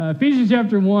Ephesians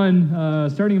chapter 1,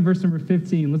 starting in verse number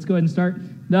 15. Let's go ahead and start.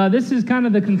 This is kind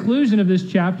of the conclusion of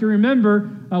this chapter. Remember,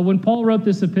 when Paul wrote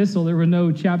this epistle, there were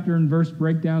no chapter and verse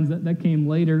breakdowns. That came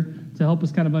later to help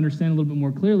us kind of understand a little bit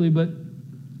more clearly. But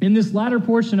in this latter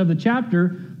portion of the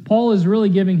chapter, Paul is really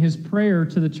giving his prayer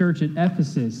to the church at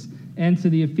Ephesus and to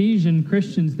the Ephesian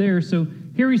Christians there. So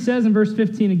here he says in verse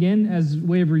 15 again, as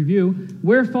way of review,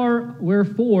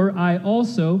 Wherefore I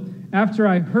also, after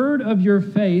I heard of your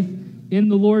faith in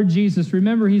the Lord Jesus.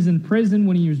 Remember, he's in prison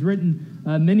when he was written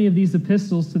many of these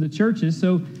epistles to the churches.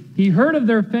 So he heard of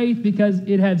their faith because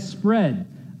it had spread.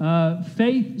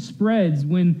 Faith spreads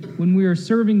when we are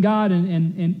serving God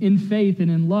and in faith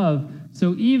and in love.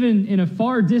 So even in a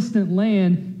far distant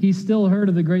land, he still heard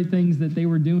of the great things that they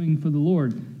were doing for the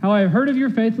Lord. How I have heard of your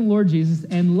faith in the Lord Jesus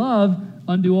and love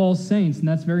unto all saints, and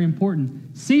that's very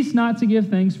important. Cease not to give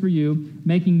thanks for you,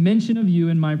 making mention of you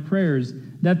in my prayers,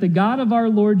 that the God of our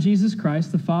Lord Jesus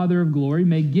Christ, the Father of glory,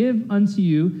 may give unto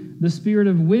you the spirit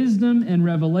of wisdom and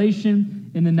revelation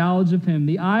in the knowledge of him,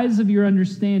 the eyes of your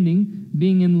understanding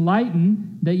being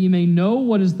enlightened, that you may know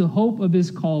what is the hope of his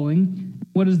calling,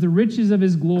 what is the riches of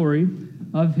his glory,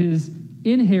 of his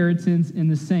inheritance in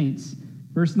the saints.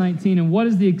 Verse 19, and what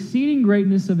is the exceeding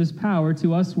greatness of his power to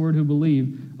usward who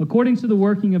believe, according to the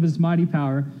working of his mighty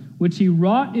power, which he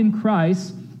wrought in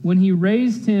Christ when he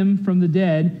raised him from the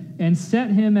dead and set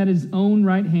him at his own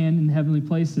right hand in heavenly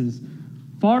places,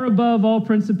 far above all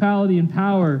principality and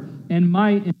power and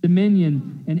might and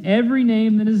dominion, and every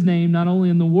name that is named, not only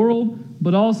in the world,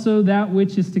 but also that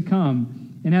which is to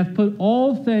come, and hath put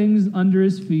all things under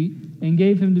his feet, and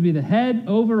gave him to be the head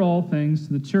over all things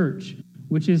to the church,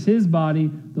 which is his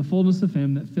body, the fullness of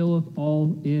him that filleth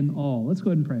all in all. Let's go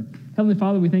ahead and pray. Heavenly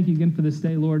Father, we thank you again for this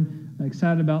day, Lord.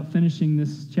 Excited about finishing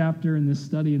this chapter and this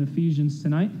study in Ephesians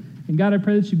tonight. And God, I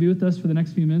pray that you be with us for the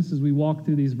next few minutes as we walk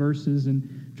through these verses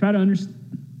and try to understand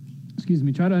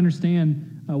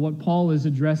what Paul is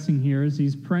addressing here as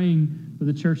he's praying for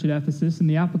the church at Ephesus and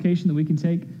the application that we can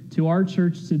take to our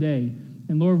church today.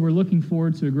 And Lord, we're looking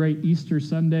forward to a great Easter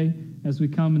Sunday as we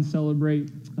come and celebrate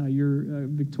your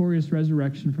victorious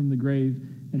resurrection from the grave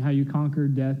and how you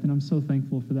conquered death. And I'm so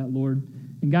thankful for that, Lord.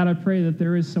 And God, I pray that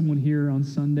there is someone here on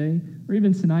Sunday or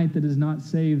even tonight that is not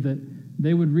saved, that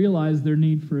they would realize their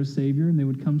need for a Savior and they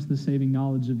would come to the saving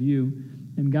knowledge of you.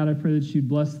 And God, I pray that you'd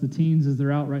bless the teens as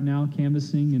they're out right now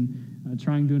canvassing and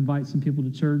trying to invite some people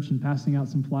to church and passing out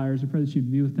some flyers. I pray that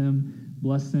you'd be with them,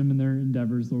 bless them in their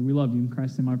endeavors. Lord, we love you. In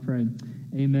Christ's name I pray.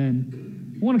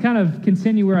 Amen. I want to kind of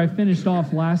continue where I finished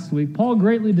off last week. Paul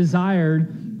greatly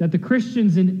desired that the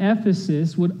Christians in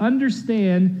Ephesus would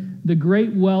understand the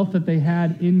great wealth that they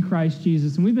had in Christ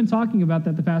Jesus. And we've been talking about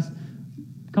that the past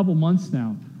couple months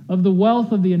now, of the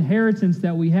wealth of the inheritance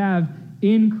that we have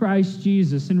in Christ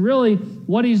Jesus. And really,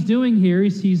 what he's doing here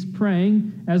is he's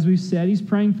praying, as we've said, he's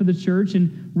praying for the church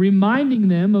and reminding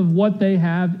them of what they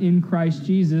have in Christ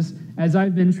Jesus, as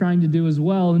I've been trying to do as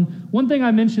well. And one thing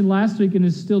I mentioned last week, and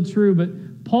is still true, but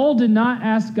Paul did not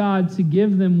ask God to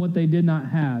give them what they did not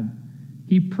have.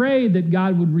 He prayed that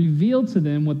God would reveal to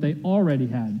them what they already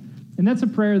had. And that's a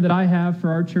prayer that I have for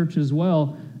our church as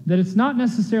well, that it's not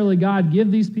necessarily God,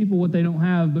 give these people what they don't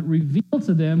have, but reveal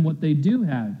to them what they do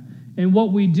have. And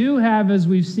what we do have, as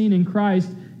we've seen in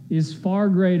Christ, is far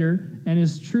greater and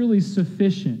is truly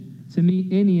sufficient to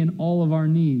meet any and all of our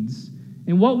needs.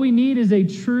 And what we need is a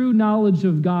true knowledge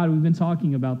of God. We've been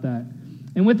talking about that.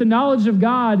 And with the knowledge of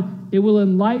God, it will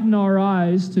enlighten our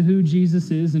eyes to who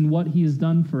Jesus is and what he has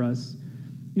done for us.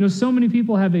 You know, so many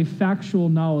people have a factual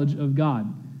knowledge of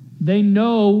God. They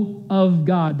know of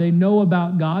God. They know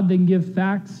about God. They can give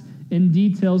facts and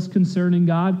details concerning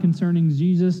God, concerning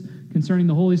Jesus, concerning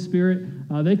the Holy Spirit.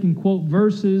 They can quote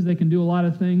verses. They can do a lot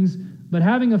of things. But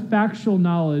having a factual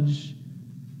knowledge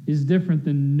is different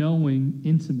than knowing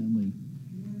intimately.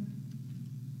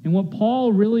 And what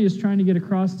Paul really is trying to get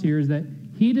across here is that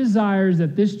he desires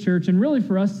that this church, and really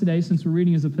for us today, since we're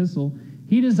reading his epistle,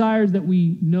 he desires that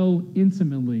we know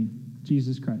intimately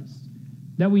Jesus Christ,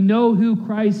 that we know who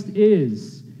Christ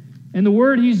is. And the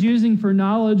word he's using for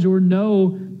knowledge or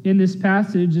know in this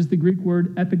passage is the Greek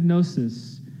word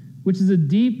epignosis, which is a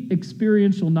deep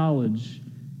experiential knowledge.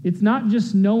 It's not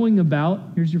just knowing about,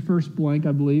 here's your first blank,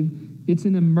 I believe, it's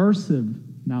an immersive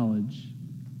knowledge.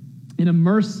 An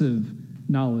immersive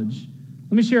knowledge.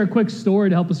 Let me share a quick story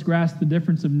to help us grasp the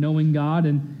difference of knowing God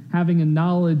and having a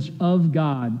knowledge of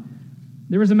God.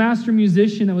 There was a master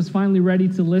musician that was finally ready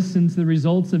to listen to the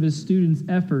results of his students'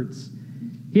 efforts.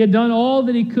 He had done all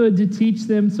that he could to teach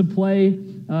them to play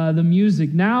the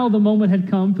music. Now the moment had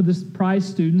come for the prize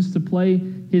students to play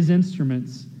his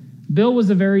instruments. Bill was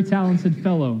a very talented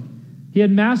fellow. He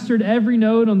had mastered every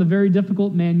note on the very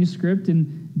difficult manuscript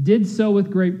and did so with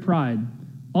great pride.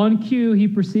 On cue, he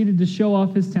proceeded to show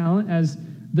off his talent as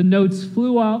the notes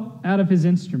flew out of his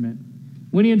instrument.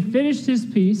 When he had finished his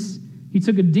piece, he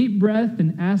took a deep breath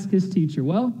and asked his teacher,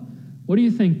 "Well, what do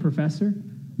you think, Professor?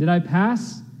 Did I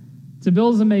pass?" To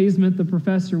Bill's amazement, the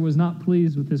professor was not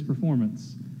pleased with his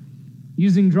performance.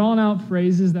 Using drawn-out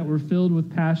phrases that were filled with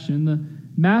passion, the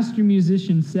master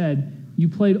musician said, "You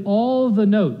played all the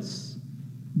notes,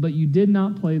 but you did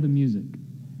not play the music."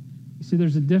 You see,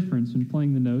 there's a difference in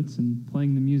playing the notes and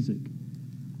playing the music.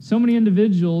 So many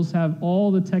individuals have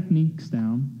all the techniques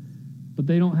down, but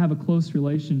they don't have a close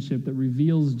relationship that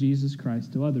reveals Jesus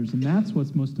Christ to others, and that's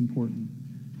what's most important.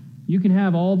 You can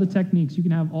have all the techniques, you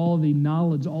can have all the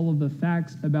knowledge, all of the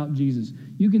facts about Jesus.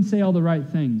 You can say all the right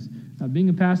things. Being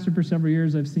a pastor for several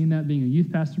years, I've seen that. Being a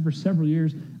youth pastor for several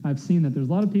years, I've seen that. There's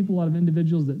a lot of people, a lot of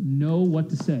individuals that know what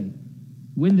to say,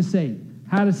 when to say it,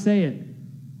 how to say it,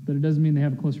 but it doesn't mean they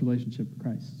have a close relationship with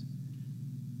Christ.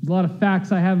 There's a lot of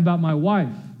facts I have about my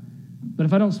wife, but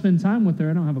if I don't spend time with her,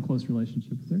 I don't have a close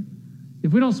relationship with her.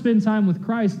 If we don't spend time with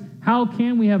Christ, how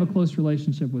can we have a close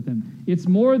relationship with him? It's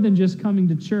more than just coming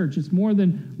to church. It's more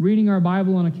than reading our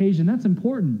Bible on occasion. That's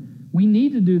important. We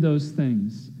need to do those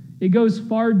things. It goes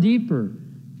far deeper.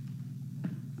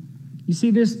 You see,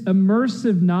 this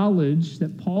immersive knowledge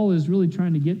that Paul is really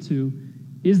trying to get to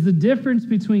is the difference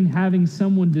between having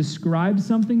someone describe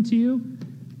something to you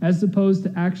as opposed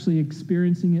to actually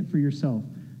experiencing it for yourself.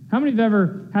 How many have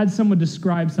ever had someone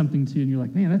describe something to you and you're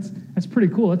like, man, that's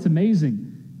pretty cool, that's amazing.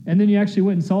 And then you actually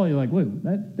went and saw it, you're like, whoa,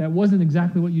 that wasn't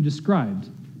exactly what you described.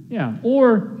 Yeah,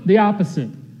 or the opposite.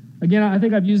 Again, I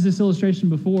think I've used this illustration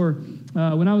before.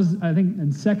 When I was, I think,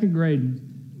 in second grade,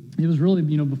 it was really,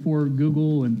 before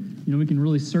Google and, we can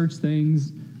really search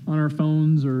things on our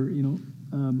phones or,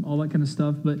 all that kind of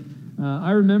stuff. But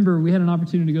I remember we had an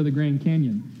opportunity to go to the Grand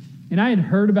Canyon. And I had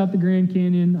heard about the Grand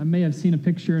Canyon. I may have seen a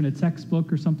picture in a textbook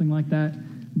or something like that.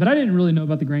 But I didn't really know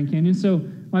about the Grand Canyon. So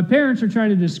my parents are trying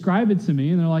to describe it to me.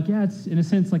 And they're like, yeah, it's in a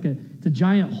sense like it's a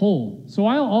giant hole. So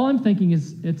all I'm thinking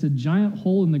is it's a giant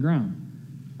hole in the ground.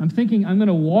 I'm thinking I'm going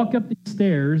to walk up these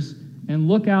stairs and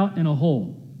look out in a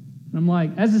hole. And I'm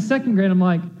like, as a second grade, I'm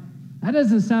like, that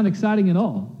doesn't sound exciting at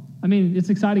all. I mean, it's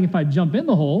exciting if I jump in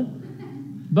the hole.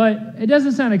 But it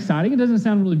doesn't sound exciting. It doesn't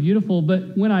sound really beautiful.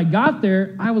 But when I got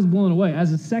there, I was blown away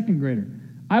as a second grader.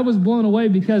 I was blown away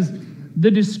because the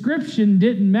description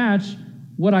didn't match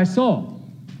what I saw.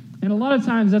 And a lot of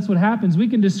times that's what happens. We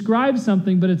can describe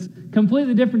something, but it's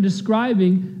completely different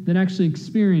describing than actually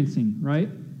experiencing, right?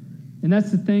 And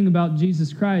that's the thing about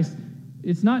Jesus Christ.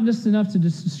 It's not just enough to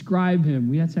just describe him.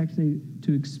 We have to actually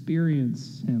to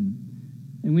experience him.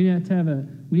 And we need to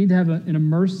have an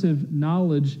immersive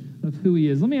knowledge of who he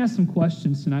is. Let me ask some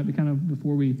questions tonight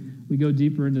before we go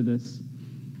deeper into this.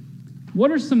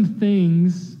 What are some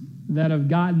things that have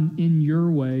gotten in your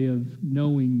way of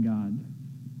knowing God?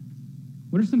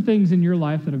 What are some things in your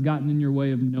life that have gotten in your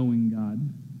way of knowing God?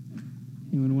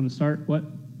 Anyone want to start? What?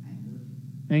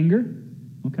 Anger?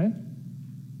 Okay.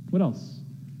 What else?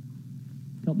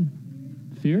 Kelton?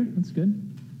 Fear? That's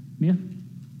good. Mia?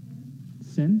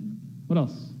 Sin? What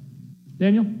else?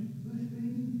 Daniel?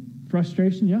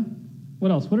 Frustration, yeah.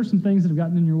 What else? What are some things that have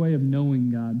gotten in your way of knowing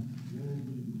God?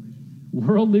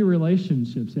 Worldly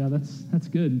relationships. Yeah, that's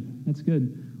good. That's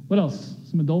good. What else?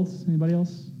 Some adults? Anybody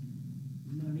else?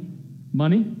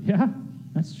 Money? Yeah,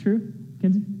 that's true.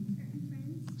 Kenzie?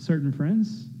 Certain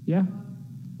friends. Yeah.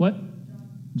 What?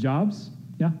 Jobs?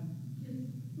 Yeah.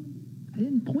 I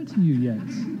didn't point to you yet.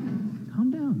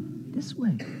 Calm down. This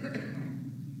way.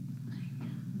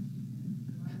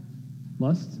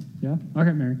 Lust? Yeah.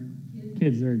 Okay, Mary.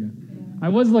 Kids, there you go. I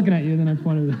was looking at you, then I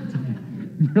pointed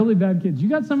at really bad kids. You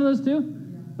got some of those too?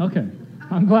 Okay.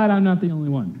 I'm glad I'm not the only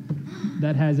one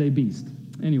that has a beast.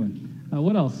 Anyway,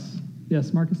 what else?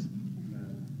 Yes, Marcus?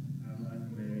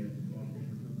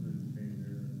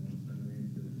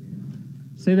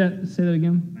 Say that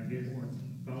again. I guess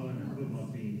following a football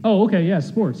team. Oh, okay, yeah,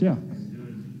 sports, yeah.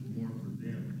 Doing more for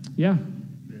them Yeah,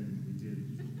 than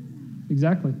we did.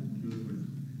 exactly.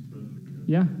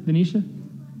 Yeah, Venetia?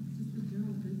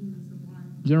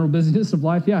 General busyness of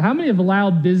life. Yeah, how many have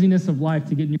allowed busyness of life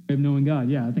to get in your way of knowing God?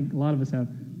 Yeah, I think a lot of us have.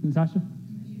 Natasha?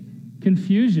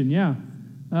 Confusion, yeah.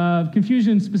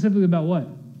 Confusion specifically about what?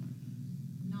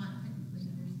 Not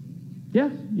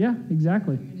understanding. Yeah,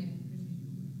 exactly.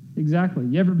 Exactly.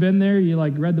 You ever been there? You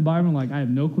read the Bible and I have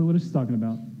no clue what it's talking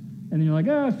about. And then you're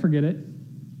like, forget it.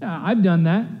 Yeah, I've done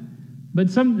that. But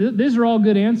these are all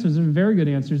good answers. They're very good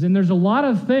answers. And there's a lot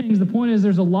of things. The point is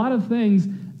there's a lot of things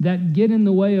that get in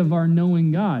the way of our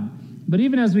knowing God. But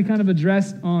even as we kind of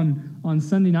addressed on on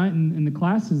Sunday night in the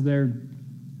classes there,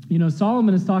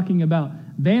 Solomon is talking about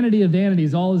vanity of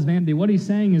vanities, all is vanity. What he's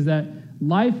saying is that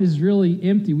life is really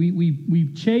empty.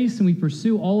 We chase and we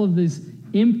pursue all of these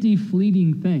empty,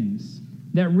 fleeting things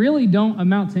that really don't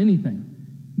amount to anything.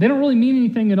 They don't really mean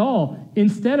anything at all.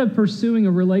 Instead of pursuing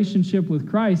a relationship with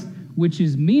Christ, which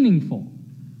is meaningful,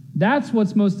 that's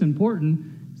what's most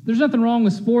important. There's nothing wrong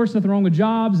with sports, nothing wrong with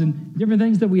jobs and different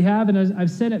things that we have. And as I've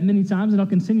said it many times, and I'll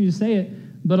continue to say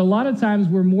it, but a lot of times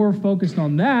we're more focused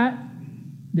on that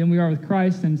than we are with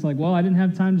Christ. And it's like, well, I didn't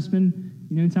have time to spend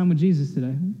any time with Jesus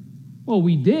today. Well,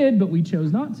 we did, but we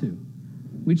chose not to.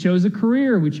 We chose a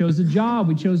career, we chose a job,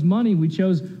 we chose money, we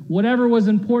chose whatever was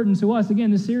important to us. Again,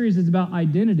 this series is about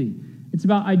identity. It's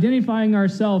about identifying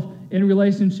ourselves in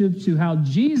relationship to how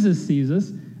Jesus sees us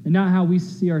and not how we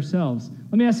see ourselves.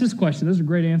 Let me ask this question. Those are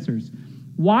great answers.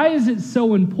 Why is it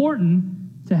so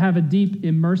important to have a deep,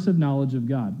 immersive knowledge of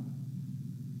God?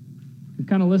 We've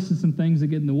kind of listed some things that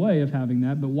get in the way of having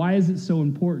that, but why is it so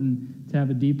important to have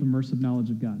a deep, immersive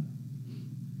knowledge of God?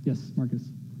 Yes, Marcus.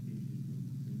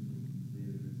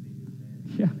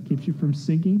 Yeah, keeps you from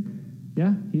sinking.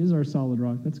 Yeah, he is our solid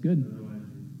rock. That's good.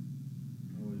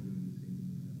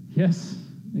 Yes,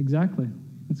 exactly.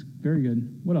 That's very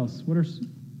good. What else?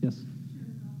 Yes?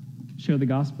 Share the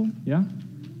gospel. Yeah.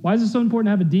 Why is it so important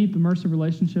to have a deep, immersive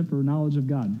relationship or knowledge of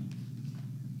God?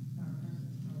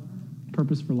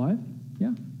 Purpose for life.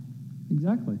 Yeah,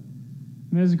 exactly.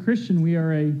 I mean, as a Christian, we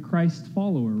are a Christ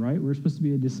follower, right? We're supposed to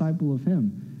be a disciple of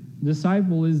him.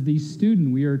 Disciple is the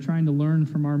student. We are trying to learn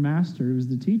from our master, who is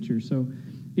the teacher. So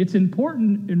it's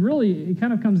important, and really it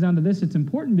kind of comes down to this. It's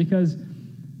important because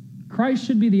Christ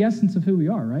should be the essence of who we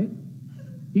are, right?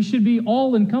 He should be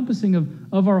all-encompassing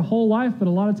of our whole life, but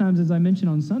a lot of times, as I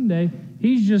mentioned on Sunday,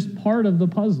 he's just part of the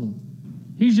puzzle.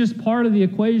 He's just part of the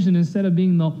equation instead of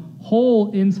being the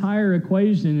whole entire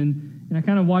equation. And I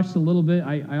kind of watched a little bit.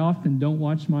 I often don't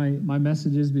watch my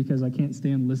messages because I can't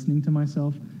stand listening to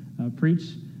myself preach.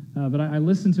 But I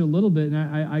listened to a little bit, and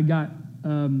I got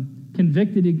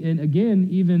convicted again,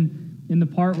 even in the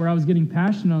part where I was getting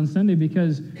passionate on Sunday,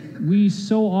 because we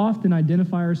so often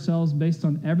identify ourselves based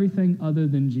on everything other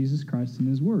than Jesus Christ and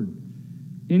his word.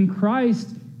 In Christ,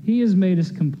 he has made us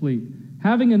complete.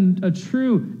 Having a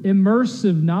true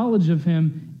immersive knowledge of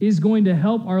him is going to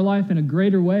help our life in a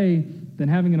greater way than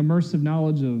having an immersive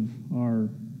knowledge of our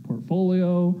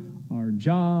portfolio, our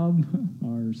job,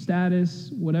 our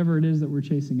status, whatever it is that we're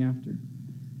chasing after.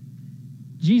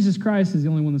 Jesus Christ is the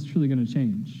only one that's truly going to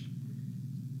change.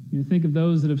 Think of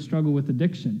those that have struggled with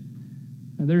addiction.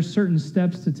 Now, there's certain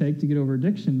steps to take to get over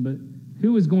addiction, but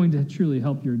who is going to truly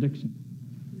help your addiction?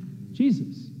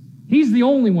 Jesus. He's the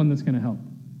only one that's going to help.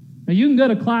 Now, you can go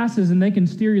to classes and they can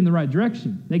steer you in the right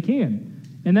direction. They can.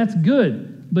 And that's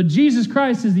good. But Jesus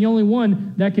Christ is the only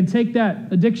one that can take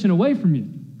that addiction away from you.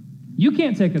 You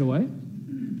can't take it away.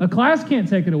 A class can't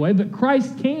take it away, but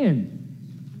Christ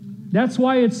can. That's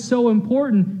why it's so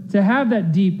important to have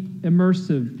that deep,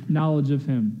 immersive knowledge of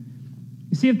him.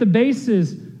 You see, if the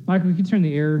basis, Michael, you can turn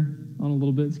the air on a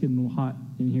little bit. It's getting a little hot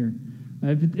in here.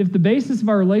 If the basis of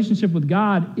our relationship with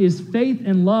God is faith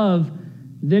and love,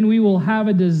 then we will have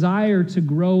a desire to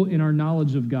grow in our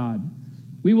knowledge of God.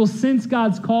 We will sense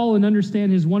God's call and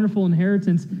understand his wonderful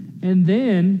inheritance, and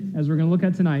then, as we're going to look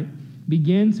at tonight,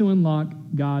 begin to unlock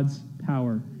God's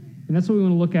power. And that's what we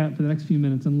want to look at for the next few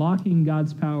minutes, unlocking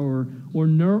God's power or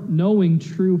knowing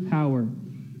true power.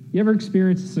 You ever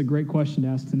experienced, this is a great question to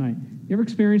ask tonight, you ever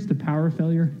experienced a power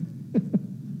failure?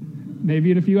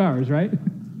 Maybe in a few hours, right?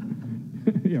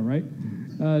 Yeah, right?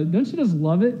 Don't you just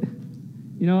love it?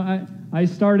 I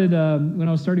started, when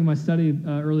I was starting my study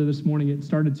earlier this morning, it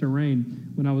started to rain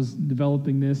when I was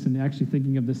developing this and actually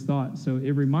thinking of this thought. So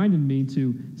it reminded me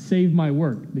to save my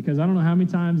work, because I don't know how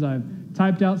many times I've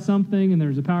typed out something and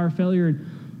there's a power failure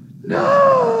and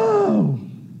no!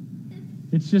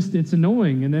 It's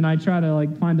annoying. And then I try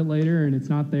to find it later and it's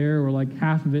not there, or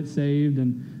half of it saved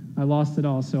and I lost it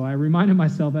all. So I reminded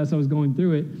myself as I was going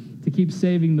through it to keep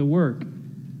saving the work.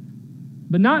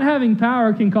 But not having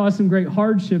power can cause some great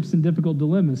hardships and difficult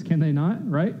dilemmas, can they not?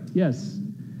 Right? Yes.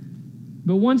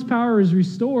 But once power is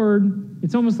restored,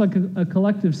 it's almost like a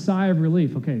collective sigh of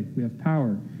relief. Okay, we have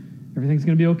power. Everything's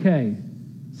going to be okay.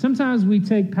 Sometimes we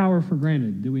take power for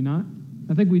granted, do we not?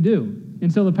 I think we do,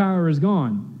 until the power is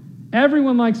gone.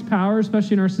 Everyone likes power,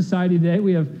 especially in our society today.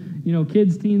 We have,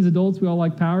 kids, teens, adults, we all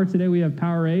like power. Today we have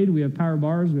Powerade, we have Power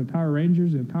Bars, we have Power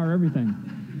Rangers, we have Power everything.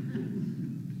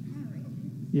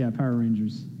 Yeah, Power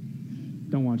Rangers.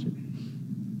 Don't watch it.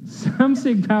 Some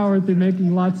seek power through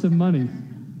making lots of money.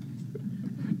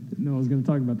 Didn't know I was going to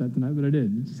talk about that tonight, but I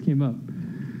did. It just came up.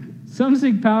 Some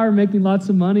seek power making lots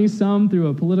of money, some through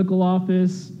a political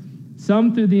office,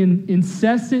 some through the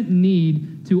incessant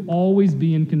need to always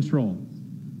be in control.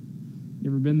 You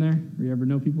ever been there? Or you ever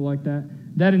know people like that?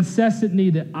 That incessant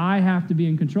need that I have to be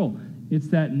in control. It's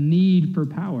that need for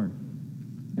power.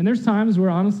 And there's times where,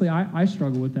 honestly, I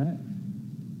struggle with that.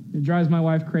 It drives my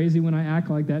wife crazy when I act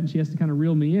like that, and she has to kind of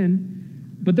reel me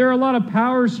in. But there are a lot of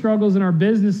power struggles in our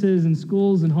businesses and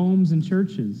schools and homes and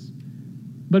churches.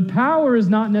 But power is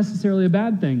not necessarily a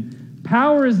bad thing.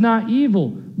 Power is not evil.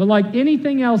 But like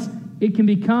anything else, it can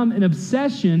become an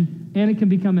obsession and it can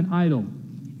become an idol.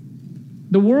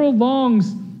 The world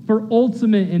longs for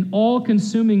ultimate and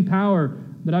all-consuming power.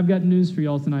 But I've got news for you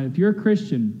all tonight. If you're a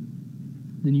Christian,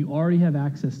 then you already have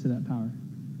access to that power.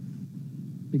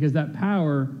 Because that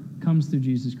power comes through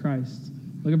Jesus Christ.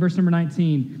 Look at verse number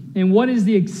 19. And what is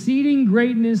the exceeding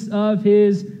greatness of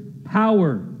his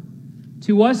power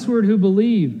to usward who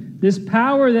believe? This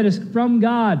power that is from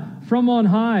God, from on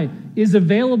high, is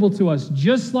available to us,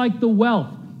 just like the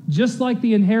wealth, just like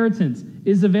the inheritance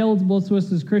is available to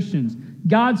us as Christians.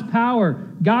 God's power,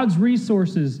 God's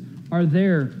resources are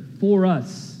there for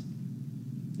us.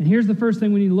 And here's the first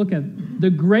thing we need to look at: the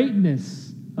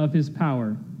greatness of his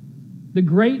power. The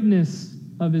greatness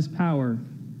of his power.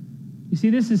 You see,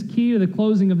 this is key to the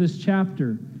closing of this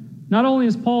chapter. Not only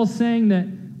is Paul saying that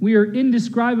we are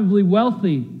indescribably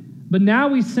wealthy, but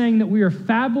now he's saying that we are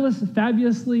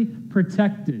fabulously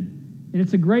protected. And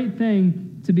it's a great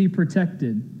thing to be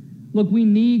protected. Look, we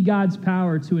need God's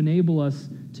power to enable us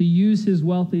to use his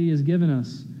wealth that he has given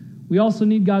us. We also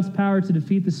need God's power to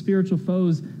defeat the spiritual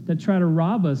foes that try to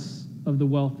rob us of the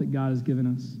wealth that God has given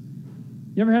us.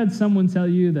 You ever had someone tell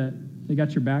you that they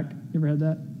got your back? You ever had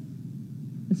that?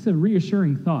 It's a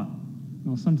reassuring thought.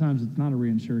 Well, sometimes it's not a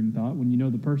reassuring thought. When you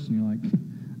know the person, you're like,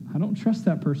 I don't trust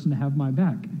that person to have my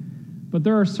back. But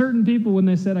there are certain people, when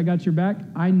they said, I got your back,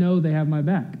 I know they have my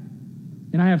back.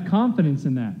 And I have confidence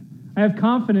in that. I have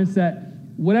confidence that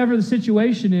whatever the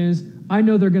situation is, I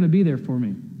know they're going to be there for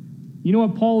me. You know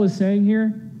what Paul is saying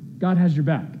here? God has your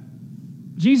back.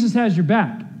 Jesus has your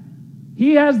back.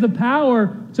 He has the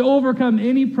power to overcome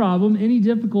any problem, any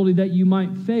difficulty that you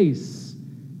might face.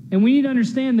 And we need to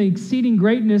understand the exceeding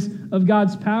greatness of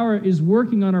God's power is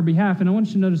working on our behalf. And I want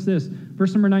you to notice this,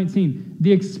 verse number 19,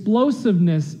 the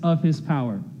explosiveness of his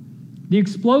power. The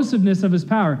explosiveness of his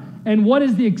power. And what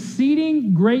is the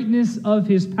exceeding greatness of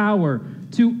his power?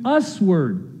 To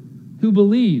usward who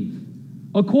believe,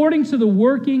 according to the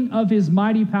working of his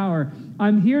mighty power.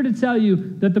 I'm here to tell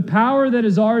you that the power that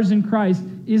is ours in Christ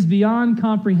is beyond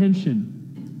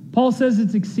comprehension. Paul says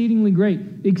it's exceedingly great.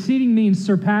 Exceeding means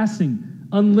surpassing,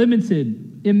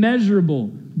 unlimited, immeasurable,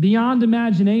 beyond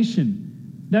imagination.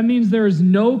 That means there is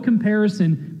no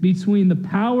comparison between the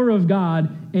power of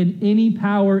God and any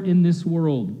power in this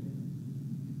world.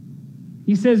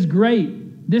 He says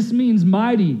great. This means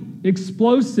mighty,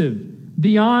 explosive,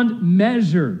 beyond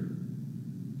measure.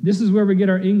 This is where we get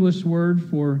our English word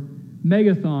for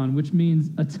megaton, which means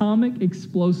atomic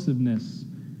explosiveness,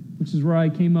 which is where I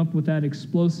came up with that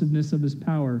explosiveness of his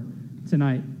power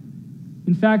tonight.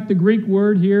 In fact, the Greek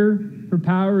word here for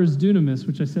power is dunamis,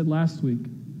 which I said last week.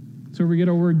 It's where we get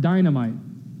our word dynamite.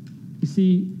 You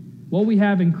see, what we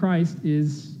have in Christ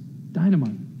is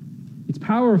dynamite. It's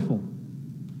powerful.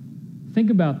 Think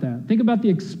about that. Think about the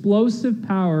explosive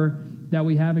power that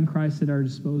we have in Christ at our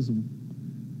disposal.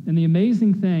 And the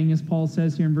amazing thing, as Paul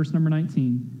says here in verse number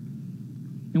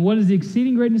 19, and what is the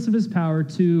exceeding greatness of his power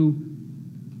to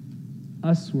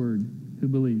usward who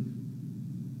believe?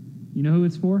 You know who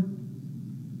it's for?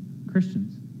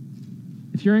 Christians.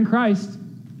 If you're in Christ,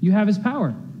 you have his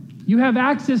power. You have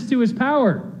access to his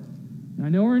power. And I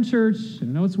know we're in church, and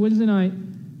I know it's Wednesday night,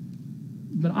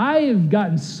 but I have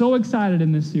gotten so excited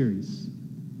in this series.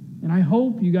 And I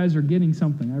hope you guys are getting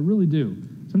something. I really do.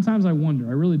 Sometimes I wonder.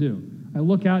 I really do. I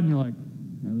look out and you're like,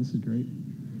 oh, this is great.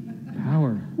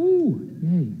 Power. Woo,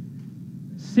 yay.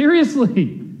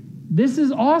 Seriously, this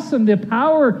is awesome. The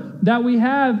power that we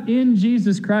have in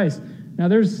Jesus Christ. Now,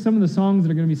 there's some of the songs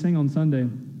that are going to be sang on Sunday.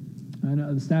 I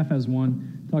know the staff has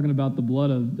one talking about the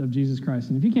blood of Jesus Christ.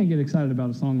 And if you can't get excited about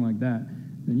a song like that,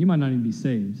 then you might not even be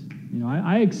saved. You know,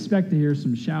 I expect to hear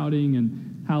some shouting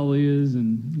and hallelujahs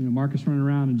and, you know, Marcus running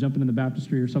around and jumping in the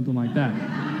baptistry or something like that.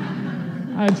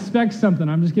 I expect something.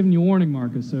 I'm just giving you a warning,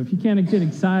 Marcus. So if you can't get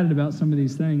excited about some of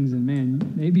these things, and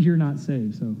man, maybe you're not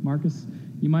saved. So Marcus,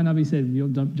 you might not be saved if you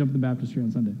don't jump in the baptistry on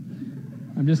Sunday.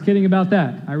 I'm just kidding about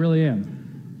that. I really am.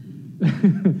 I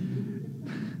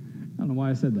don't know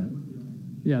why I said that.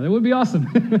 Yeah, that would be awesome.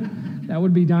 That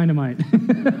would be dynamite.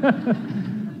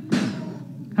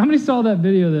 How many saw that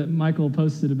video that Michael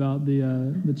posted about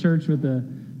the church with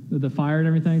the with the fire and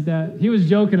everything like that. He was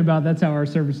joking about that's how our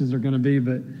services are going to be,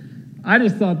 but I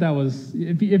just thought that was,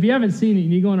 if you haven't seen it,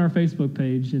 you go on our Facebook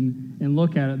page and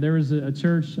look at it. There was a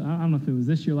church, I don't know if it was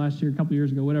this year, last year, a couple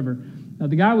years ago, whatever.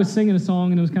 The guy was singing a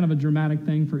song, and it was kind of a dramatic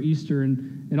thing for Easter,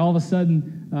 and all of a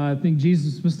sudden, I think Jesus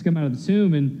was supposed to come out of the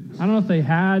tomb, and I don't know if they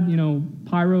had,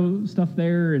 pyro stuff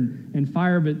there and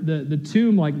fire, but the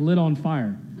tomb, lit on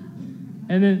fire.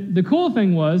 And then the cool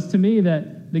thing was, to me,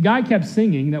 that the guy kept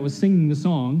singing, that was singing the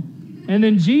song, and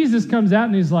then Jesus comes out,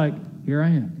 and he's like, here I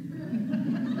am.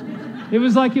 It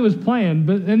was like it was planned,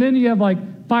 and then you have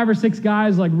 5 or 6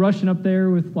 guys rushing up there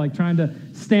with trying to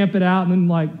stamp it out, and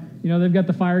then they've got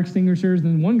the fire extinguishers, and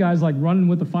then one guy's running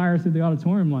with the fire through the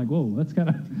auditorium. Whoa, that's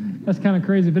kind of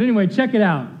crazy. But anyway, check it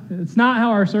out. It's not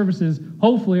how our services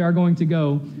hopefully are going to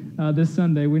go this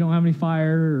Sunday. We don't have any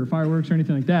fire or fireworks or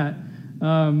anything like that.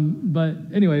 But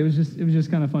anyway, it was just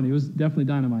kind of funny. It was definitely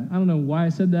dynamite. I don't know why I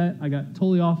said that. I got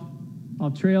totally off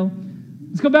trail.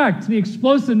 Let's go back to the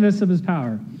explosiveness of his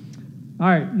power. All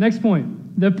right, next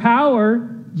point. The power,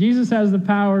 Jesus has the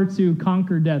power to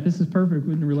conquer death. This is perfect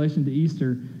in relation to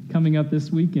Easter coming up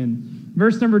this weekend.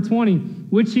 Verse number 20,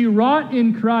 which he wrought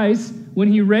in Christ when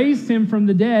he raised him from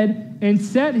the dead and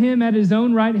set him at his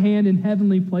own right hand in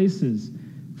heavenly places.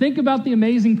 Think about the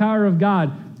amazing power of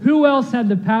God. Who else had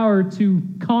the power to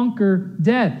conquer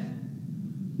death?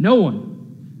 No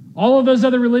one. All of those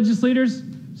other religious leaders,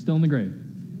 still in the grave.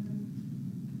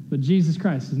 But Jesus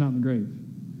Christ is not in the grave.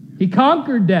 He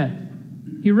conquered death.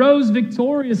 He rose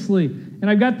victoriously.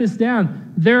 And I've got this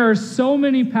down. There are so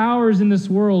many powers in this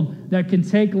world that can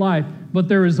take life, but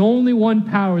there is only one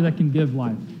power that can give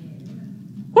life.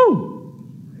 Woo!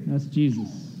 That's Jesus.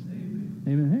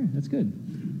 Amen. Hey, that's good.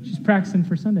 She's practicing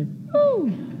for Sunday.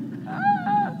 Woo!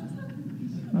 Ah!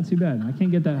 Not too bad. I can't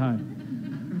get that high.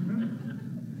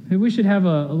 Maybe we should have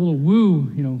a little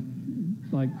woo,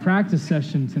 practice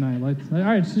session tonight. All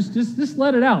right, just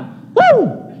let it out.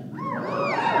 Woo!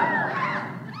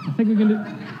 I think we can do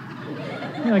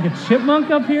like a chipmunk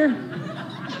up here.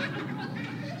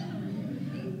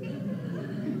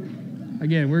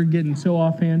 Again, we're getting so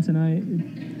offhand tonight.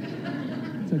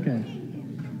 It's okay.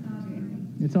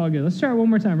 It's all good. Let's try it one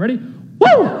more time. Ready? Woo!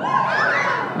 All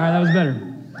right, that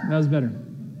was better.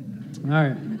 All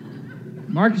right.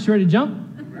 Marcus, you ready to jump?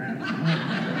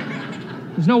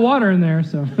 There's no water in there,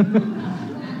 so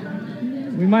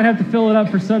we might have to fill it up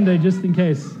for Sunday just in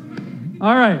case.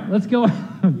 All right, let's go.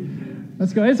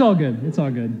 Let's go. It's all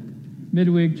good.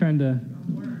 Midweek trying to...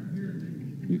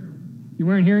 You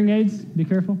wearing hearing aids? Be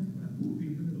careful.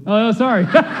 Oh, sorry.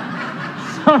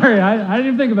 Sorry, I didn't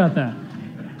even think about that.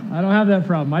 I don't have that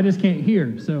problem. I just can't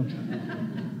hear. So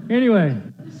anyway,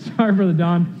 sorry, Brother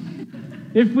Don.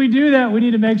 If we do that, we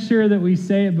need to make sure that we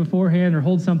say it beforehand or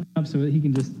hold something up so that he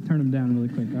can just turn them down really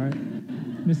quick, all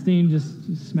right? Miss Dean,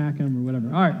 just smack him or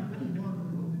whatever. All right.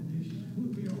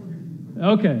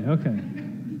 Okay.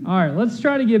 All right, let's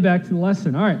try to get back to the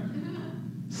lesson. All right.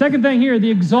 Second thing here, the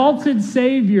exalted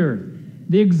Savior.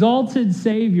 The exalted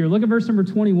Savior. Look at verse number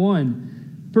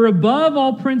 21. For above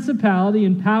all principality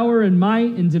and power and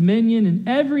might and dominion and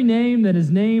every name that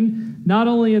is named, not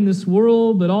only in this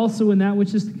world, but also in that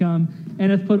which is to come,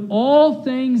 and hath put all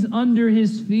things under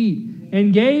his feet,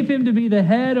 and gave him to be the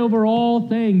head over all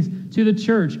things to the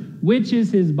church, which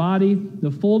is his body, the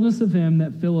fullness of him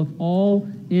that filleth all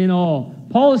in all.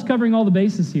 Paul is covering all the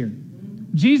bases here.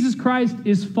 Jesus Christ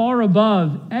is far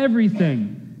above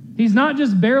everything. He's not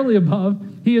just barely above,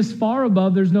 he is far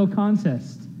above. There's no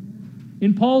contest.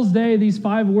 In Paul's day, these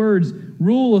 5 words,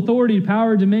 rule, authority,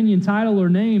 power, dominion, title, or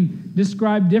name,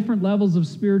 describe different levels of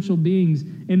spiritual beings.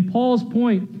 And Paul's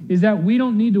point is that we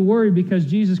don't need to worry because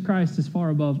Jesus Christ is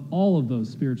far above all of those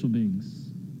spiritual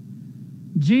beings.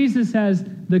 Jesus has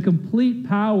the complete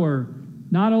power,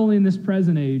 not only in this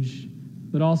present age,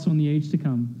 but also in the age to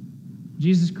come.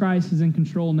 Jesus Christ is in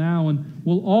control now and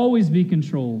will always be in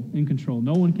control.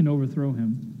 No one can overthrow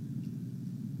him.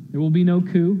 There will be no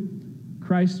coup.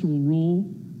 Christ will rule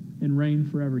and reign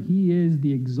forever. He is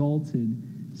the exalted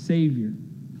Savior.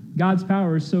 God's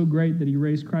power is so great that he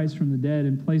raised Christ from the dead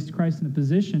and placed Christ in a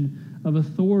position of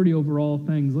authority over all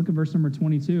things. Look at verse number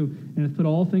 22. And hath put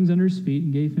all things under his feet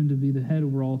and gave him to be the head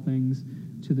over all things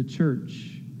to the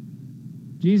church.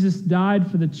 Jesus died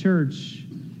for the church,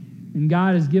 and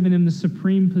God has given him the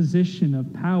supreme position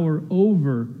of power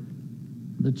over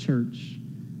the church.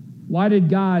 Why did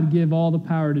God give all the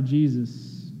power to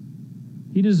Jesus?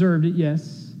 He deserved it,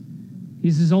 yes.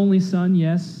 He's his only son,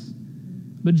 yes.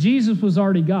 But Jesus was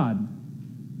already God.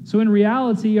 So in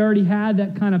reality, he already had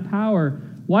that kind of power.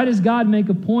 Why does God make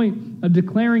a point of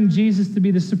declaring Jesus to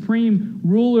be the supreme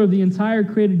ruler of the entire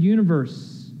created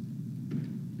universe?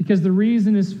 Because Because the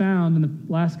reason is found in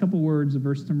the last couple words of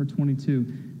verse number 22.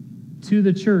 To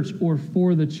the church, or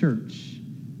for the church.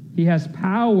 He has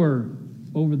power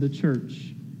over the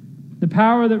church. The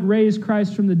power that raised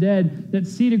Christ from the dead, that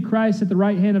seated Christ at the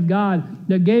right hand of God,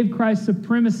 that gave Christ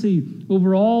supremacy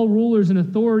over all rulers and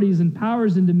authorities and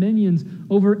powers and dominions,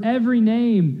 over every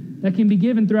name that can be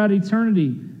given throughout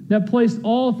eternity, that placed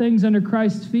all things under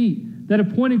Christ's feet, that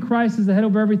appointed Christ as the head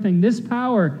over everything. This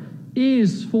power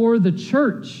is for the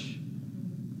church.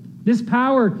 This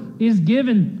power is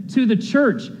given to the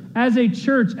church. As a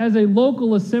church, as a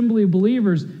local assembly of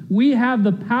believers, we have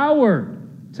the power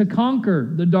to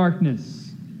conquer the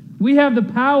darkness. We have the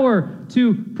power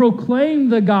to proclaim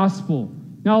the gospel.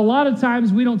 Now, a lot of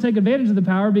times we don't take advantage of the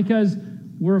power because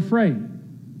we're afraid.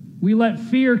 We let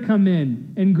fear come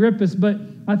in and grip us. But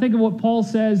I think of what Paul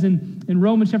says in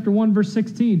Romans chapter 1, verse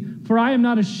 16. For I am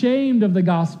not ashamed of the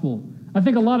gospel. I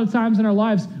think a lot of times in our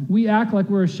lives we act like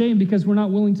we're ashamed because we're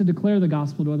not willing to declare the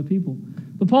gospel to other people.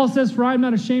 But Paul says, for I am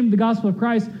not ashamed of the gospel of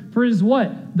Christ, for it is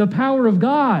what? The power of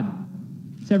God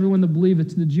to everyone that believeth,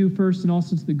 to the Jew first and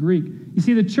also to the Greek. You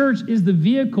see, the church is the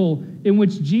vehicle in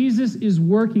which Jesus is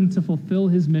working to fulfill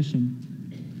his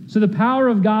mission. So the power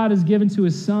of God is given to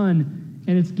his Son,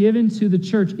 and it's given to the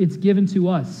church. It's given to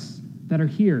us that are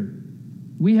here.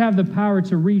 We have the power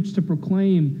to reach, to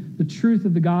proclaim the truth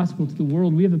of the gospel to the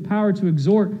world. We have the power to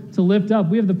exhort, to lift up.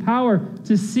 We have the power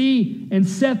to see and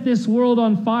set this world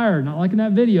on fire. Not like in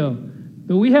that video,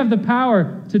 but we have the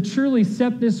power to truly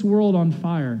set this world on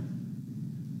fire.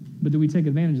 But do we take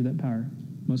advantage of that power?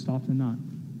 Most often not.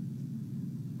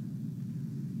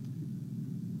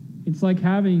 It's like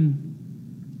having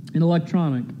an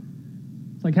electronic.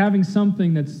 It's like having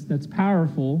something that's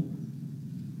powerful,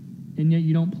 and yet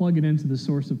you don't plug it into the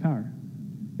source of power.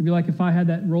 It'd be like if I had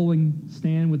that rolling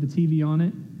stand with the TV on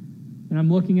it, and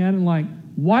I'm looking at it and like,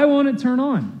 why won't it turn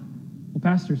on? Well,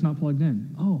 Pastor, it's not plugged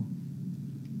in. Oh.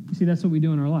 You see, that's what we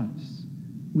do in our lives.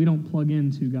 We don't plug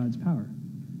into God's power.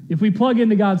 If we plug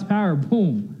into God's power,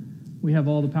 boom, we have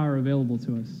all the power available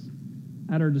to us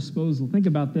at our disposal. Think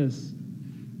about this.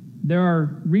 There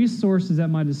are resources at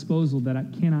my disposal that I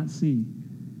cannot see.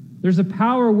 There's a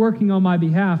power working on my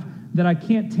behalf that I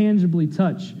can't tangibly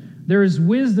touch. There is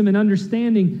wisdom and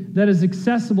understanding that is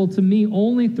accessible to me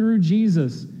only through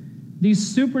Jesus.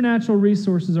 These supernatural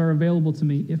resources are available to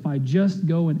me if I just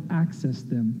go and access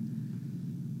them.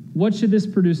 What should this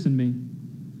produce in me?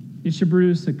 It should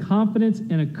produce a confidence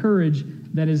and a courage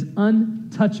that is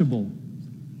untouchable.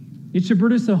 It should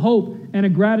produce a hope and a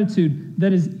gratitude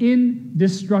that is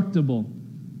indestructible.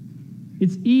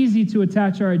 It's easy to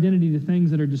attach our identity to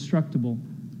things that are destructible.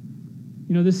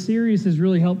 You know, this series has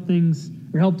really helped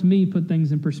me put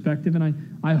things in perspective,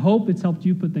 and I hope it's helped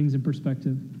you put things in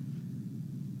perspective.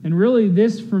 And really,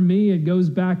 this, for me, it goes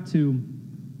back to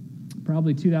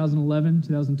probably 2011,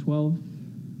 2012,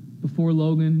 before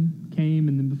Logan came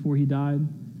and then before he died.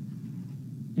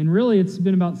 And really, it's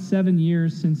been about 7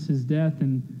 years since his death,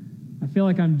 and I feel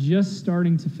like I'm just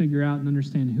starting to figure out and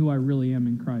understand who I really am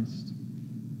in Christ.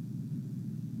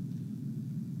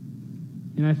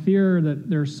 And I fear that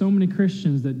there are so many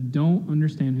Christians that don't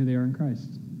understand who they are in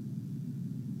Christ.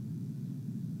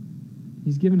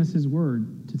 He's given us his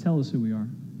word to tell us who we are,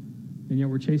 and yet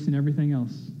we're chasing everything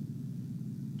else,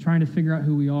 trying to figure out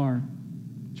who we are,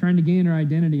 trying to gain our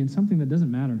identity in something that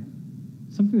doesn't matter,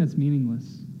 something that's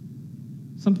meaningless,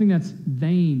 something that's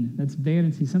vain, that's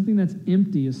vanity, something that's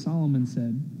empty, as Solomon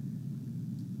said.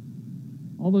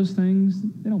 All those things,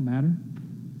 they don't matter.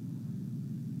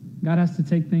 God has to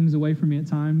take things away from me at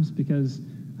times because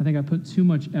I think I put too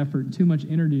much effort, too much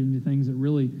energy into things that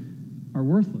really are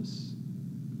worthless.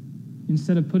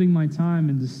 Instead of putting my time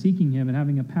into seeking him and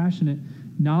having a passionate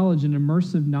knowledge and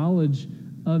immersive knowledge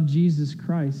of Jesus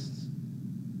Christ.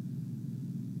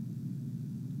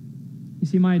 You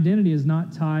see, my identity is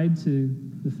not tied to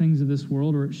the things of this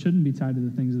world, or it shouldn't be tied to the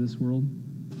things of this world.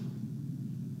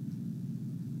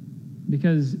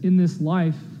 Because in this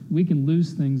life, we can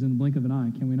lose things in the blink of an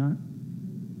eye, can we not?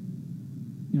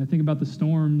 You know, think about the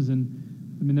storms, and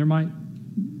I mean, there might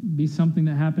be something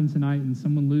that happened tonight and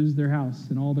someone lose their house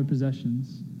and all their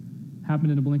possessions.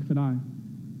 Happened in a blink of an eye.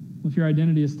 Well, if your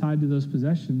identity is tied to those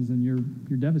possessions, then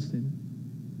you're devastated.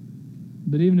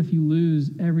 But even if you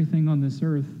lose everything on this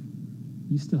earth,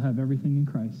 you still have everything in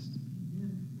Christ.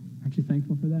 Aren't you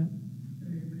thankful for that?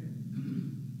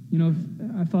 You know,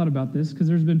 I've thought about this because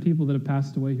there's been people that have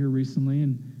passed away here recently,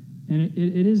 and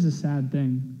it is a sad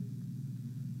thing.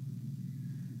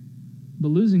 But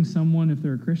losing someone, if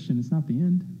they're a Christian, it's not the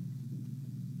end.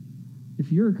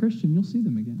 If you're a Christian, you'll see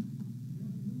them again.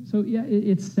 So yeah,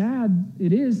 it's sad.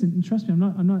 It is, and trust me,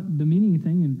 I'm not demeaning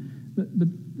anything. And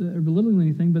or belittling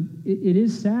anything, but it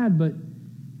is sad, but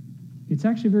it's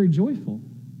actually very joyful,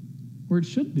 or it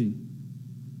should be.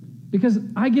 Because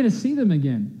I get to see them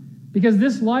again. Because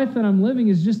this life that I'm living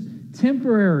is just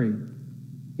temporary.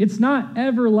 It's not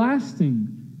everlasting.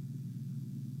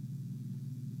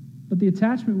 But the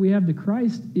attachment we have to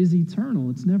Christ is eternal.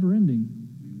 It's never ending.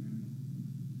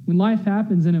 When life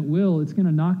happens, and it will, it's going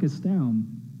to knock us down.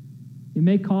 It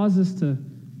may cause us to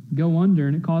go under,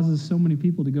 and it causes so many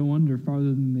people to go under farther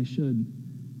than they should.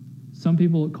 Some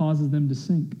people, it causes them to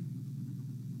sink.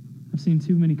 I've seen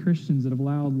too many Christians that have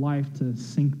allowed life to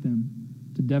sink them,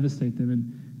 to devastate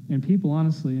them. And people,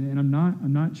 honestly, and I'm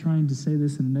not trying to say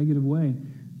this in a negative way,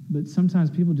 but sometimes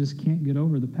people just can't get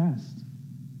over the past.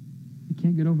 They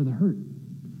can't get over the hurt.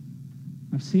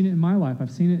 I've seen it in my life. I've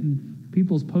seen it in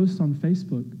people's posts on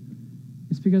Facebook.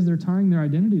 It's because they're tying their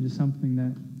identity to something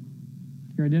that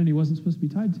your identity wasn't supposed to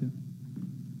be tied to.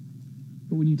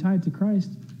 But when you tie it to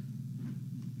Christ,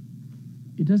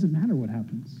 it doesn't matter what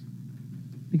happens.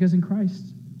 Because in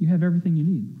Christ, you have everything you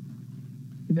need.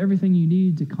 You have everything you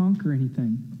need to conquer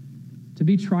anything, to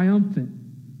be triumphant,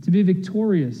 to be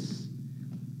victorious.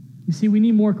 You see, we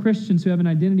need more Christians who have an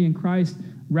identity in Christ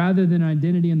rather than an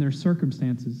identity in their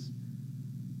circumstances.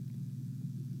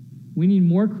 We need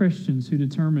more Christians who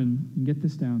determine, and get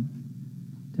this down,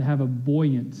 to have a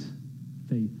buoyant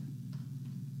faith.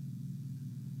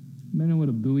 You know what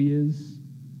a buoy is?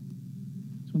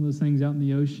 It's one of those things out in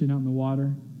the ocean, out in the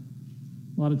water.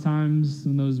 A lot of times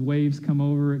when those waves come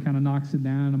over, it kind of knocks it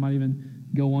down. It might even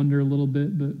go under a little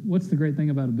bit. But what's the great thing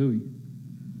about a buoy?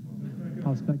 It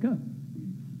pops back up.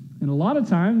 And a lot of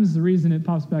times the reason it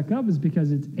pops back up is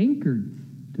because it's anchored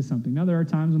to something. Now there are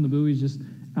times when the buoy is just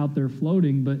out there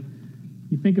floating, but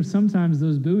you think of sometimes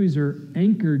those buoys are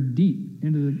anchored deep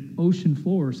into the ocean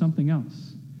floor or something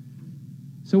else.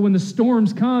 So when the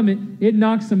storms come, it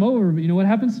knocks them over. But you know what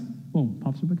happens? Boom,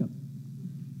 pops it back up.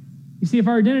 You see, if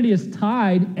our identity is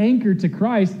tied, anchored to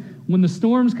Christ, when the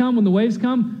storms come, when the waves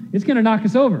come, it's going to knock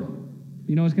us over.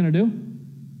 You know what it's going to do?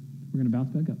 We're going to bounce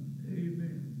back up.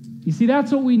 Amen. You see,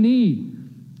 that's what we need.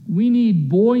 We need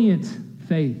buoyant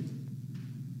faith.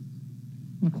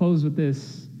 I'm going to close with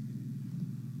this.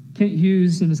 Kent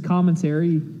Hughes, in his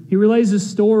commentary, he relays a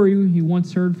story he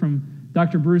once heard from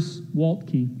Dr. Bruce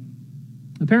Waltke.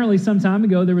 Apparently, some time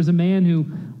ago, there was a man who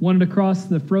wanted to cross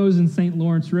the frozen St.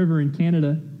 Lawrence River in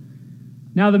Canada.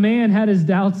 Now, the man had his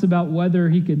doubts about whether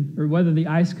the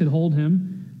ice could hold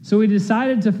him, so he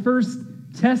decided to first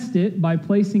test it by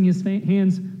placing his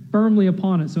hands firmly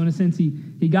upon it. So in a sense, he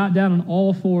got down on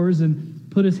all fours and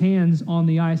put his hands on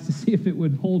the ice to see if it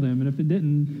would hold him, and if it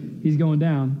didn't, he's going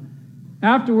down.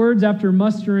 Afterwards, after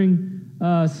mustering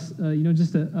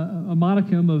just a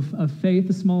modicum of faith,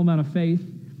 a small amount of faith,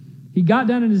 he got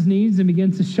down on his knees and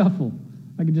began to shuffle.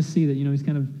 I could just see that, he's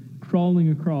kind of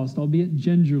crawling across, albeit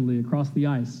gingerly, across the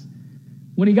ice.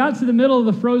 When he got to the middle of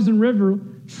the frozen river,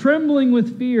 trembling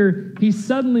with fear, he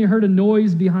suddenly heard a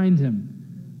noise behind him.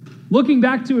 Looking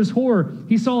back to his horror,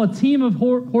 he saw a team of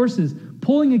horses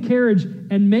pulling a carriage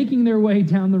and making their way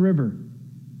down the river.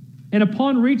 And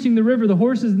upon reaching the river, the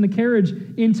horses and the carriage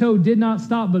in tow did not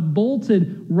stop, but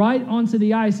bolted right onto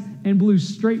the ice and blew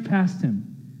straight past him,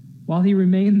 while he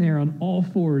remained there on all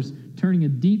fours, turning a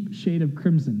deep shade of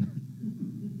crimson.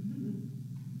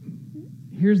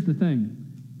 Here's the thing.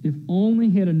 If only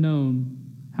he had known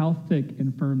how thick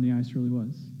and firm the ice really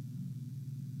was,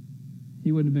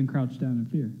 he wouldn't have been crouched down in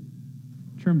fear,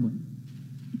 trembling.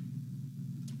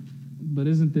 But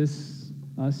isn't this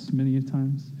us many a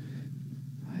times?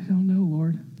 I don't know,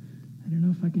 Lord. I don't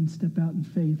know if I can step out in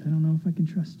faith. I don't know if I can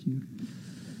trust you.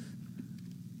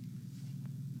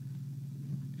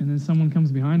 And then someone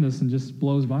comes behind us and just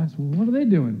blows by us. Well, what are they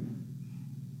doing?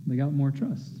 They got more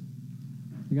trust.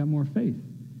 They got more faith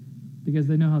because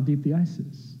they know how deep the ice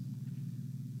is.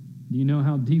 Do you know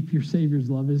how deep your Savior's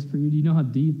love is for you? Do you know how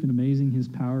deep and amazing his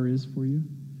power is for you?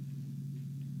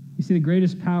 You see, the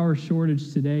greatest power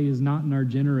shortage today is not in our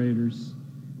generators.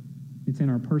 It's in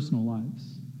our personal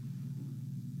lives.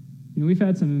 We've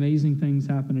had some amazing things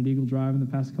happen at Eagle Drive in the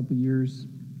past couple of years,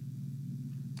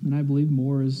 and I believe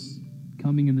more is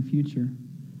coming in the future.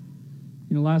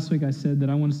 Last week I said that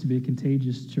I want us to be a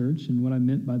contagious church, and what I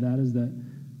meant by that is that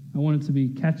I want it to be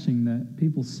catching, that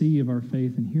people see of our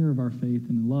faith and hear of our faith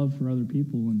and love for other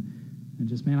people, and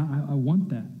just, man, I want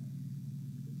that.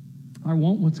 I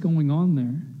want what's going on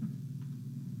there.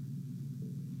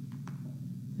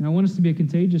 And I want us to be a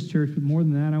contagious church, but more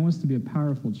than that, I want us to be a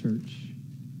powerful church.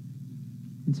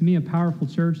 And to me, a powerful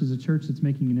church is a church that's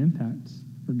making an impact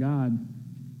for God.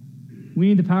 We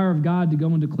need the power of God to go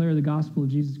and declare the gospel of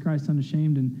Jesus Christ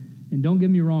unashamed And don't get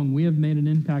me wrong, we have made an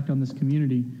impact on this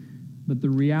community, but the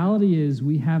reality is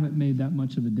we haven't made that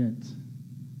much of a dent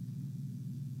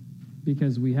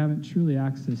because we haven't truly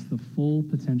accessed the full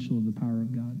potential of the power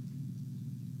of God.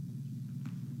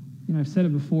 You know, I've said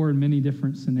it before in many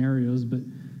different scenarios, but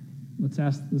let's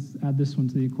add this one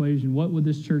to the equation. What would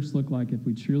this church look like if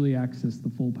we truly accessed the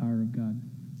full power of God?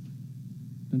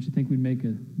 Don't you think we'd make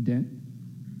a dent,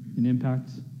 an impact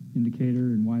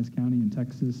indicator in Wise County and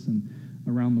Texas and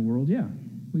around the world? Yeah,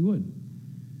 we would.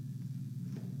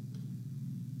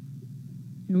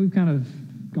 You know, we've kind of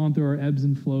gone through our ebbs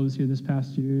and flows here this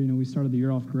past year. You know, we started the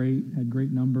year off great, had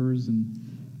great numbers, and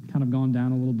kind of gone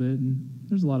down a little bit. And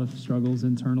there's a lot of struggles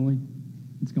internally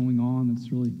that's going on that's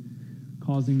really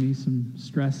causing me some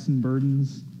stress and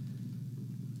burdens.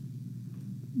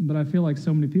 But I feel like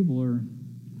so many people are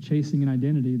chasing an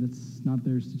identity that's not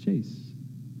theirs to chase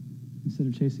instead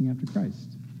of chasing after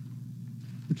Christ.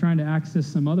 We're trying to access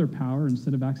some other power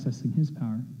instead of accessing his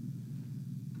power.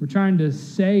 We're trying to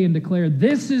say and declare,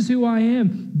 this is who I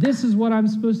am. This is what I'm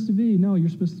supposed to be. No, you're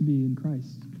supposed to be in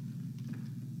Christ.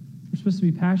 We're supposed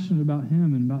to be passionate about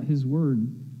him and about his word.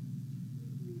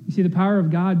 You see, the power of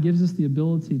God gives us the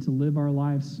ability to live our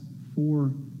lives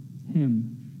for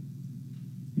him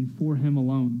and for him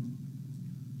alone.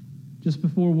 Just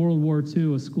before World War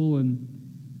II, a school in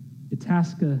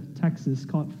Itasca, Texas,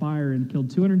 caught fire and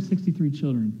killed 263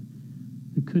 children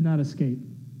who could not escape.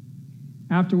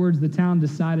 Afterwards, the town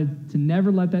decided to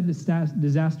never let that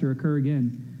disaster occur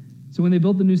again. So when they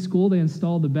built the new school, they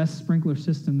installed the best sprinkler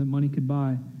system that money could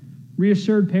buy.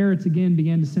 Reassured parents again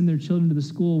began to send their children to the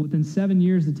school. Within 7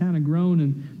 years, the town had grown,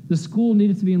 and the school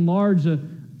needed to be enlarged.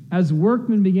 As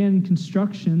workmen began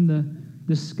construction, the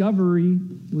discovery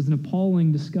was an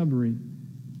appalling discovery.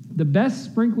 The best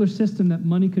sprinkler system that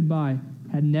money could buy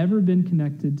had never been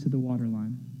connected to the water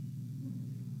line.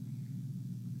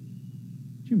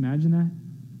 Could you imagine that?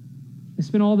 They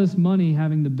spent all this money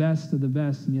having the best of the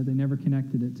best, and yet they never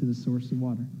connected it to the source of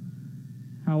water.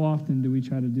 How often do we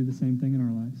try to do the same thing in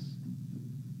our lives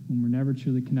when we're never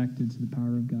truly connected to the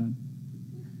power of God?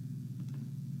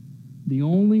 The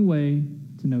only way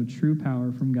to know true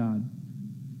power from God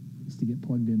is to get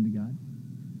plugged into God.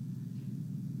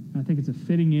 And I think it's a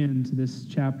fitting end to this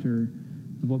chapter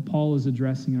of what Paul is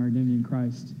addressing our identity in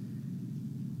Christ.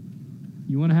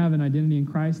 You want to have an identity in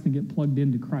Christ, then get plugged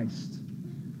into Christ.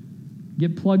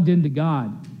 Get plugged into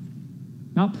God.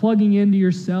 Not plugging into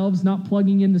yourselves, not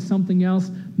plugging into something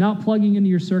else, not plugging into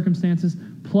your circumstances,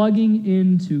 plugging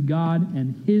into God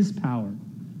and his power.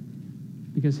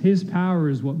 Because his power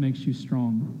is what makes you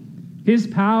strong. His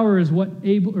power is what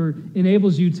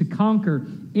enables you to conquer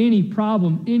any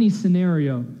problem, any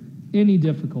scenario, any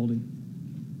difficulty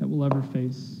that we'll ever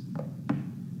face.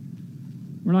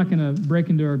 We're not going to break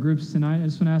into our groups tonight. I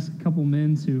just want to ask a couple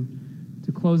men to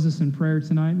close us in prayer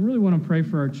tonight. I really want to pray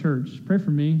for our church. Pray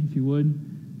for me, if you would,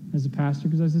 as a pastor,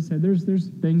 because as I said, there's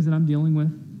things that I'm dealing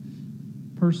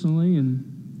with personally and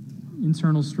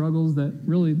internal struggles that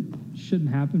really shouldn't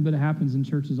happen, but it happens in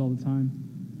churches all the time.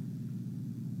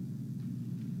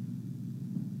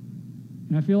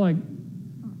 And I feel like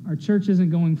our church isn't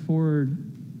going forward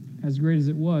as great as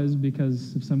it was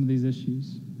because of some of these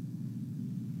issues.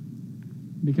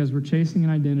 Because we're chasing an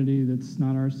identity that's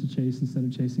not ours to chase instead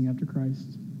of chasing after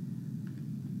Christ.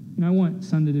 And I want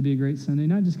Sunday to be a great Sunday,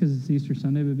 not just because it's Easter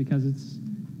Sunday, but because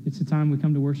it's a time we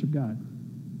come to worship God.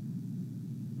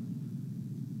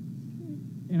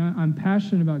 And I'm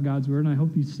passionate about God's word, and I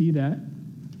hope you see that.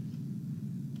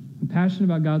 I'm passionate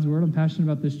about God's word, I'm passionate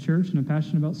about this church, and I'm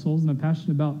passionate about souls, and I'm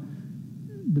passionate about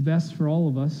the best for all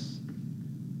of us.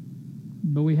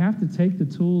 But we have to take the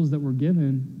tools that we're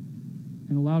given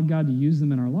and allow God to use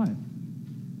them in our life.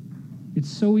 It's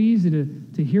so easy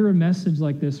to hear a message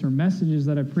like this or messages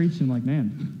that I preach and like,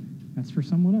 man, that's for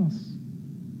someone else.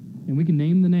 And we can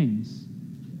name the names.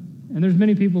 And there's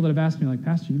many people that have asked me, like,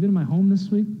 Pastor, you been in my home this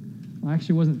week? Well, I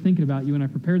actually wasn't thinking about you when I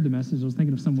prepared the message. I was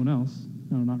thinking of someone else.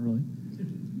 No, not really.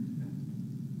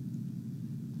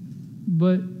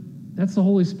 But that's the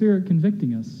Holy Spirit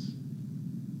convicting us.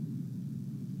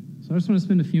 So I just want to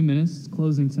spend a few minutes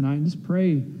closing tonight and just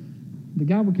pray that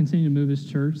God would continue to move his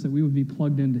church, that we would be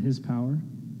plugged into his power,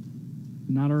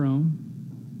 not our own.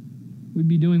 We'd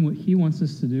be doing what he wants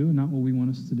us to do and not what we want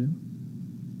us to do.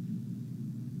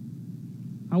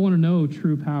 I want to know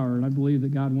true power, and I believe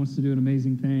that God wants to do an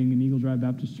amazing thing in Eagle Drive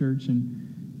Baptist Church,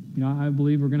 and I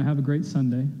believe we're going to have a great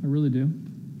Sunday. I really do.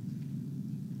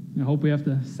 I hope we have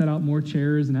to set out more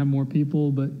chairs and have more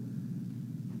people, but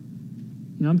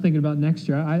I'm thinking about next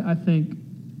year. I think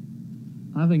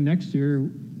next year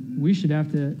we should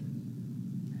have to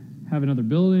have another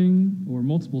building or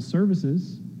multiple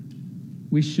services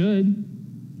We should.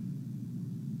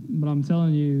 But I'm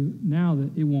telling you now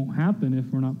that it won't happen if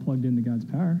we're not plugged into God's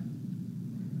power.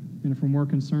 And if we're more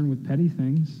concerned with petty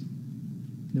things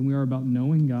than we are about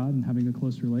knowing God and having a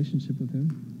close relationship with Him.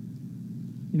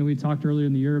 You know, we talked earlier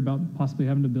in the year about possibly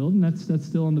having to build, and that's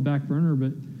still on the back burner,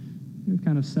 but we've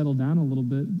kind of settled down a little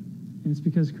bit. And it's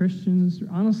because Christians,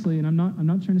 honestly, and I'm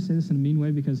not trying to say this in a mean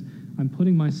way because I'm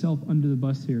putting myself under the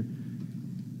bus here.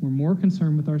 We're more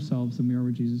concerned with ourselves than we are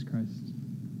with Jesus Christ.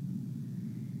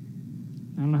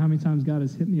 I don't know how many times God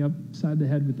has hit me upside the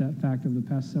head with that fact over the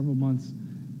past several months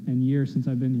and years since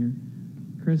I've been here.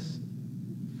 Chris,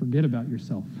 forget about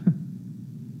yourself.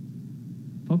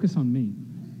 Focus on me.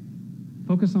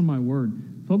 Focus on my word.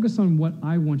 Focus on what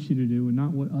I want you to do and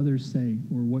not what others say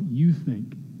or what you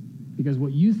think. Because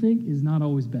what you think is not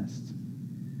always best.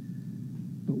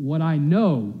 But what I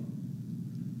know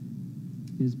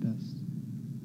is best.